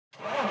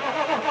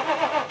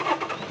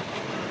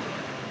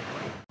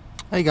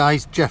Hey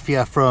guys, Jeff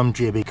here from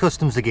JB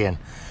Customs again.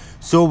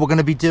 So we're going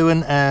to be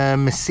doing a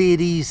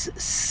Mercedes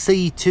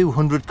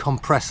C200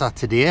 compressor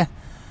today.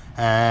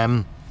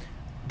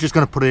 Just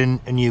going to put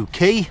in a new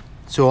key.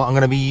 So I'm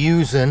going to be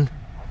using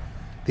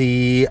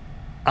the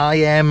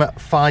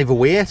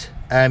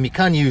IM508. You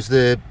can use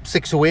the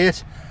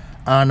 608,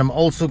 and I'm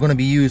also going to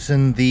be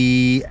using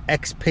the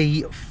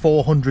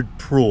XP400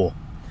 Pro.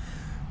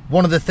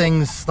 One of the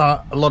things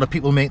that a lot of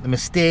people make the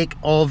mistake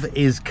of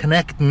is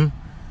connecting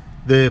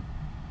the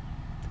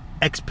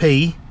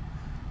XP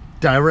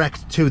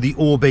direct to the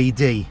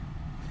OBD.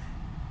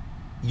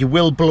 You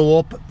will blow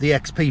up the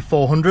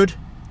XP400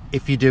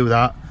 if you do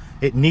that.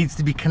 It needs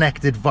to be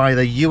connected via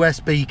the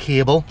USB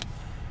cable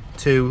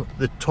to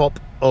the top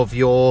of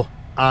your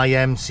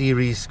IM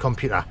series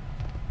computer.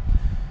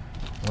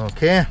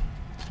 Okay,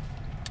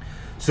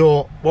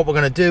 so what we're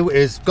going to do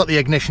is got the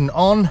ignition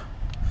on.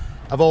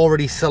 I've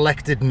already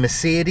selected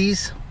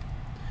Mercedes,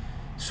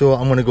 so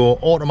I'm going to go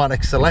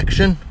automatic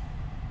selection,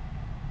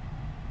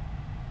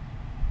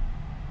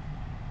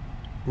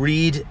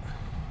 read,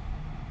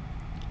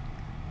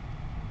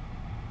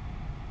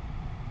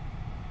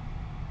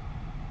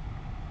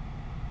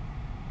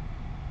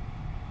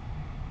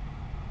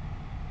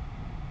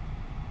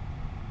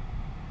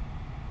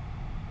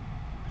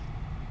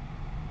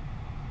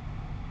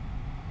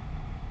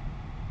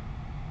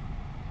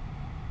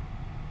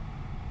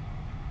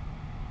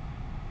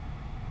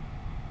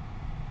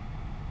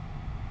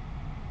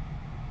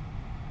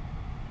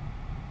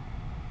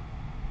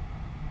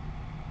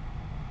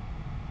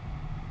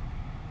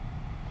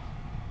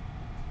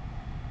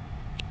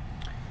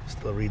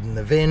 still reading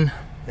the VIN.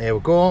 There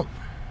we go.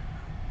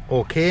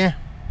 Okay,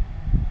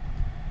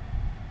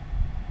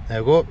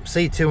 there we go.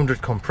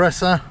 C200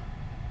 compressor,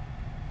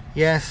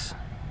 yes.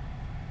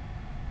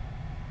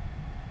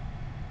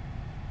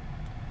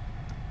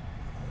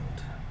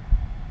 And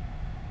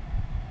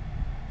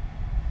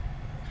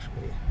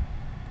actually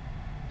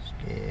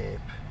escape,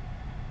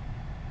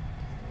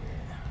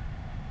 yeah,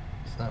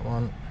 it's that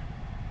one.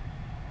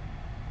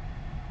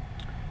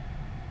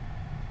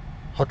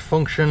 Hot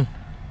function,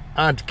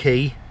 add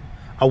key.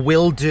 I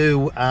will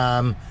do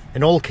an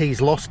all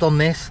keys lost on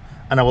this,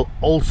 and I will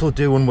also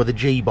do one with a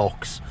G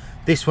box.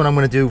 This one I'm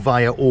going to do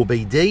via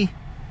OBD.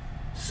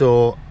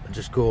 So I'll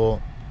just go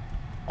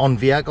on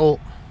vehicle.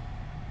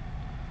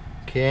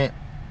 Okay,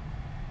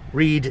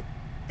 read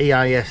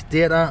EIS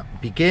data,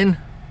 begin.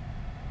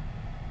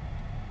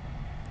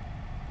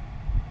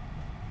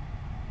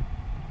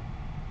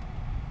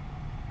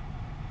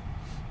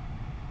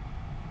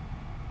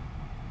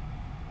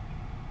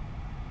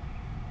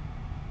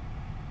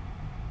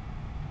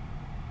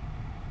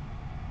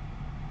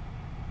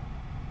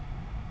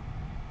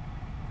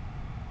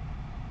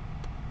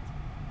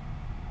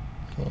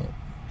 Okay,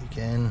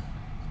 begin.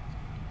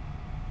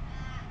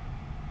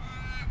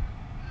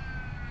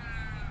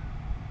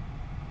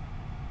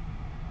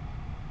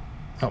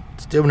 Oh,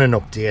 it's doing an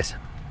update.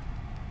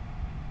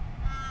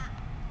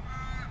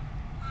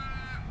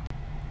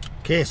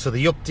 Okay, so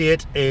the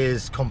update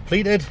is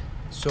completed.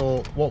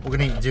 So what we're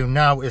going to need to do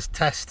now is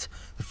test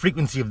the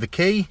frequency of the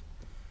key.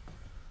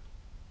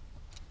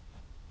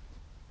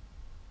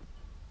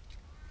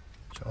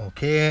 So,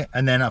 okay,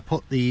 and then I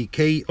put the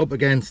key up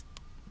against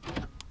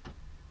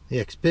the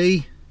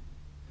XP.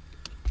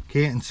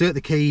 Okay, insert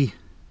the key,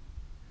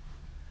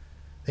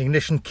 the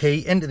ignition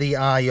key into the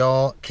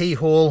IR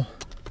keyhole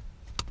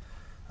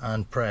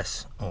and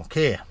press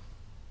OK.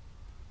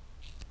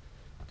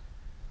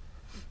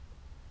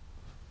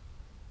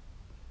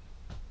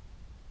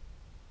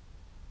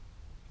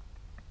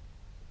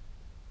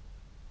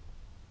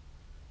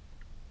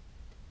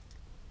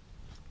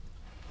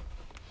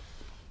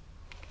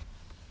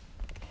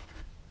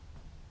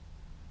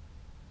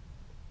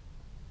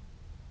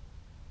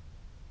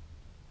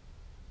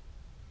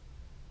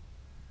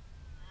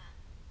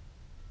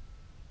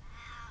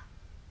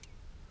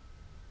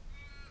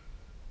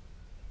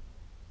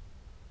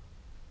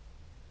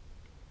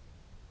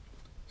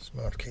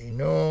 Smart key,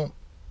 no.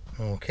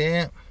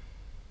 Okay.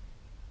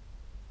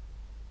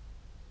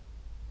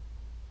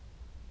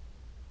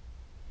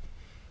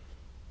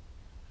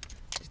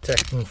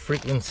 Detecting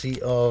frequency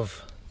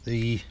of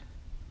the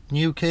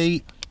new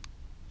key.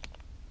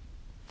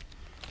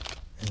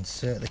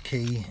 Insert the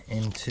key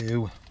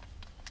into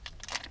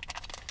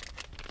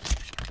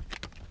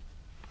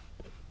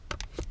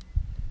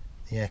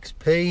the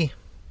XP.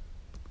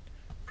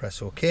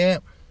 Press OK.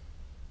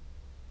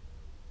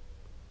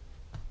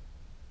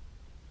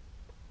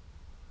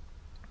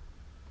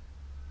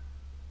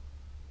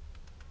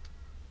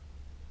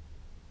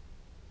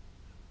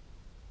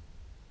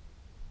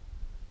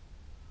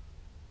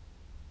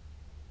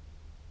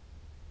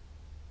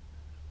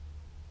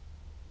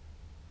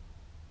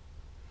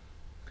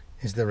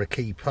 Is there a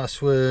key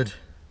password?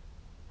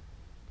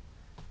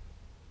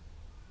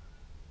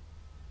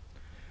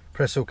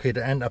 Press OK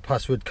to enter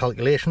password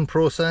calculation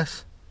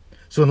process.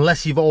 So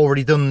unless you've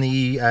already done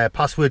the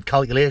password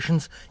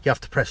calculations, you have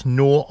to press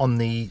no on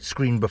the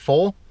screen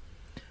before,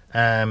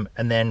 and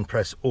then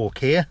press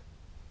OK.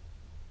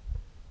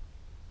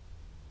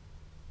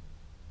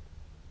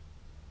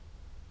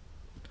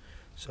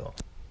 So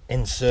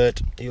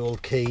insert the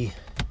old key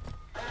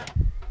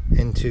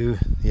into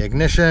the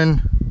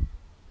ignition,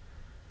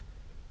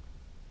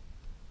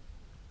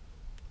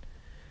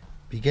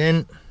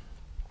 begin.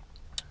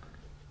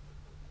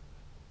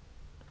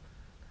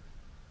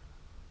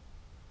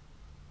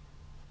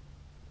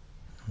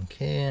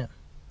 Okay.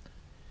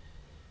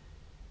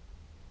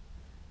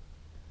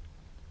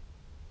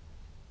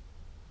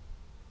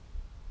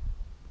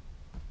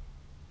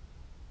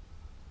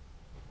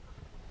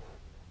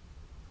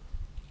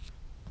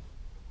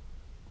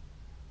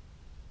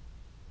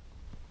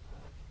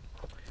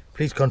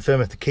 Please confirm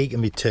if the key can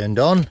be turned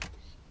on.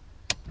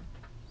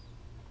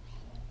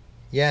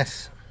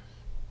 Yes.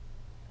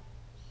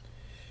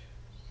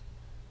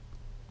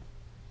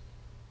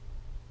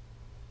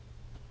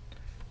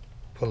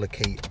 Pull the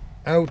key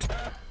out.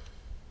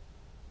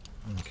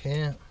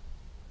 Okay.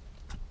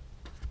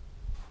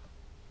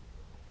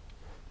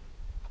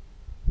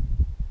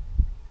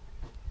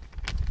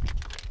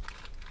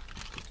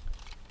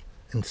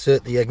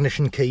 Insert the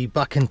ignition key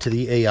back into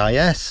the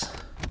EIS.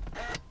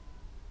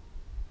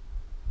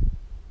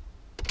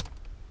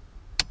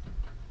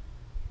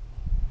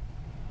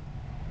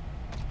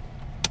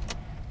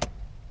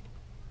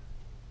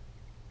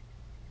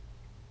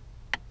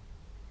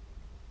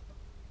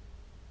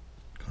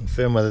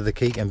 Confirm whether the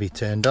key can be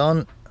turned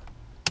on.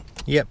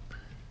 Yep.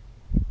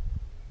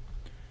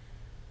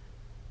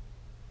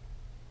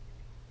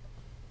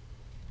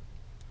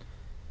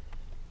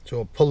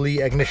 So pull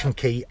the ignition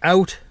key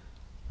out,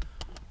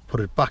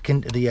 put it back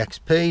into the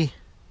XP.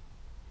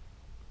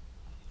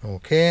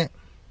 Okay.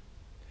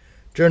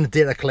 During the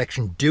data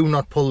collection, do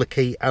not pull the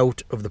key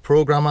out of the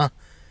programmer.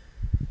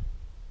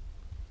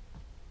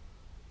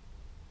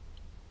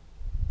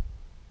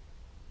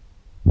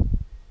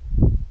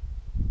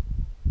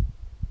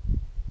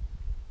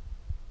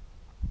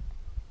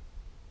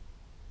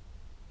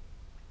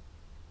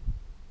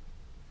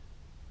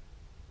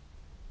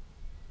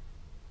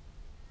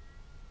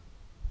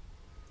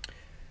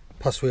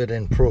 Password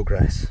in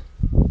progress.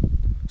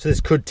 So this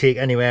could take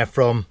anywhere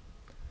from,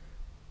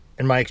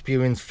 in my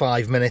experience,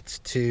 5 minutes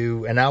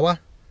to an hour.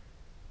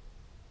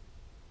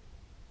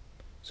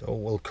 So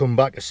we'll come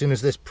back as soon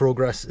as this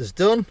progress is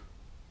done.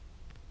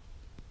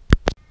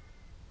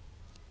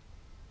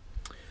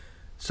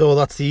 So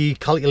that's the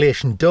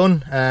calculation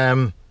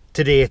done.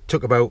 Today it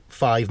took about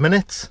 5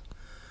 minutes.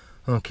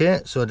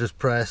 Okay, so I just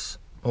press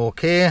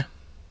OK.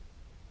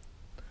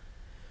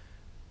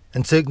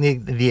 Insert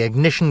the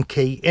ignition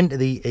key into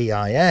the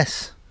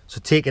EIS.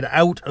 So take it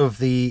out of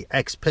the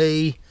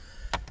XP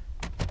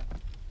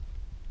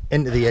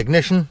into the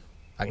ignition.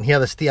 I can hear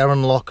the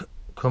steering lock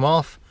come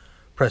off.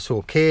 Press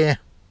OK. Then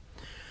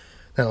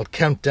it'll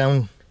count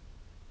down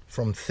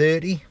from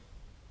 30.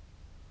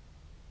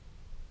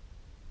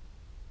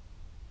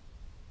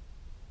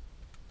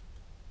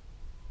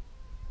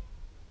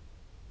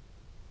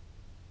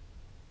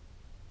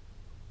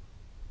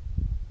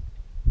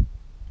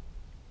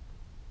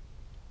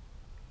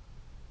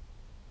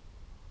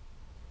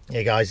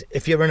 Yeah guys,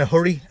 if you're in a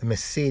hurry, a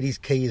Mercedes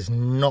key is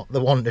not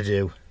the one to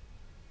do.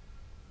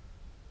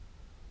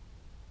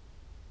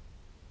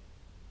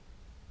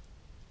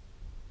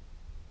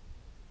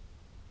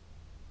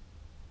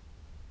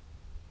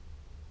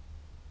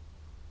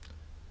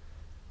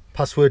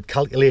 Password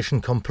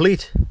calculation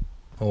complete.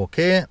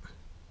 Okay.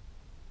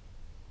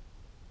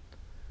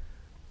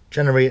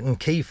 Generating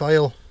key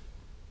file.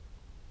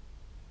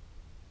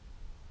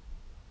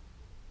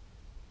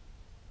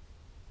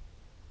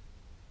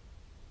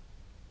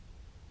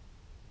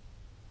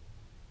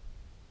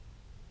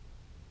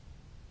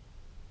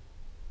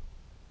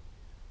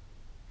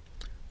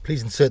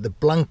 Please insert the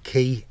blank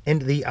key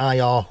into the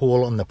IR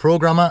hole on the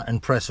programmer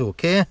and press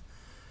OK.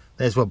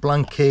 There's our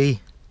blank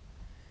key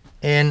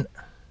in.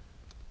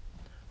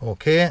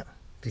 OK.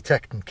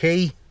 Detecting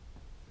key.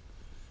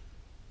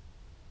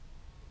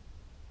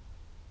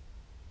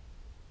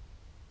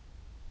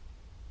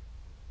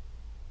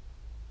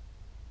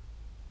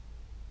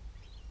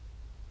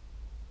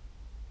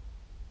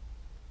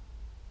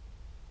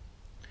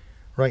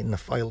 Writing the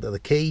file to the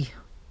key.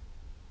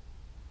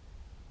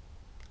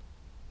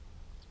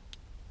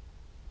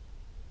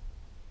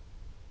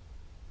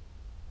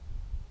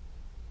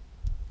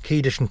 Key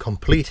addition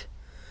complete.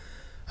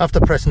 After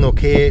pressing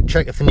OK,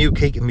 check if the new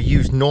key can be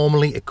used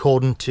normally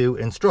according to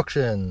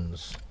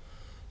instructions.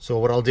 So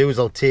what I'll do is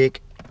I'll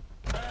take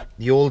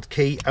the old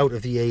key out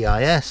of the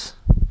EIS,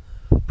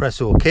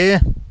 press OK,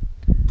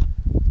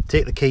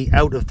 take the key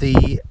out of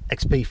the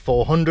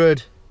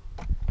XP400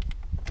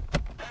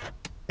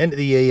 into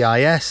the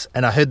EIS,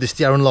 and I heard the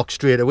steering lock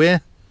straight away,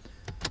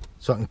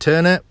 so I can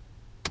turn it.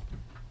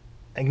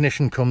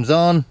 Ignition comes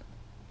on.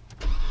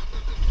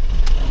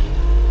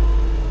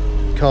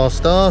 Car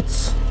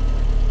starts.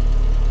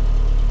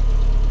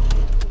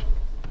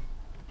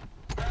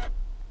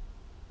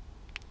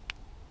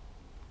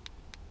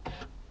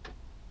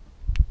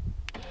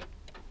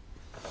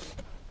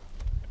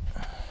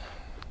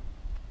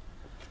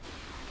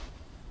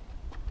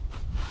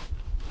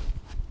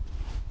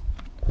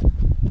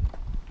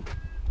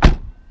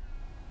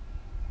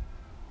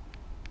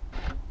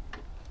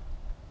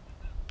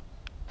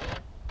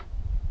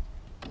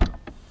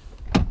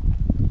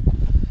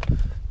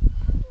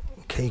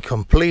 key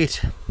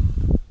complete.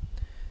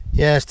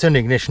 Yes, turn the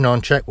ignition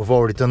on, check, we've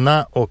already done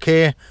that.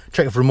 Okay,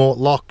 check if remote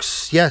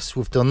locks. Yes,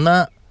 we've done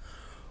that.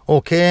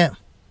 Okay,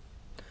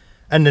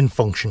 and then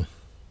function.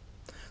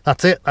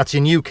 That's it, that's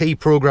your new key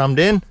programmed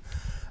in.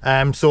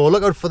 So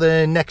look out for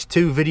the next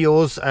two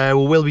videos.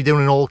 We will be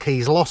doing an all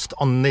keys lost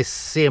on this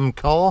same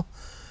car,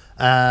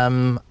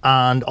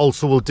 and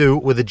also we'll do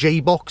it with a G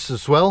box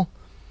as well.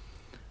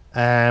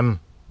 But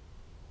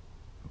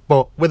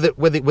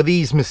with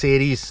these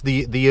Mercedes,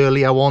 the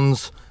earlier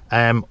ones,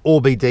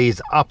 OBD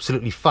is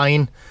absolutely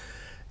fine.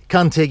 It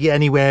can take you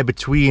anywhere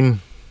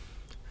between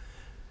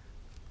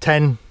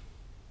 10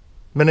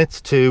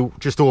 minutes to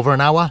just over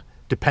an hour,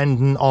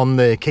 depending on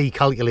the key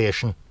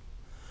calculation.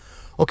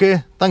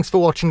 Okay, thanks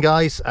for watching,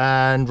 guys,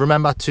 and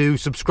remember to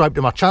subscribe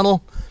to my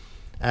channel,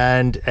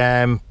 and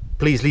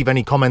please leave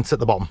any comments at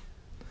the bottom.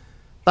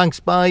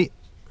 Thanks, bye.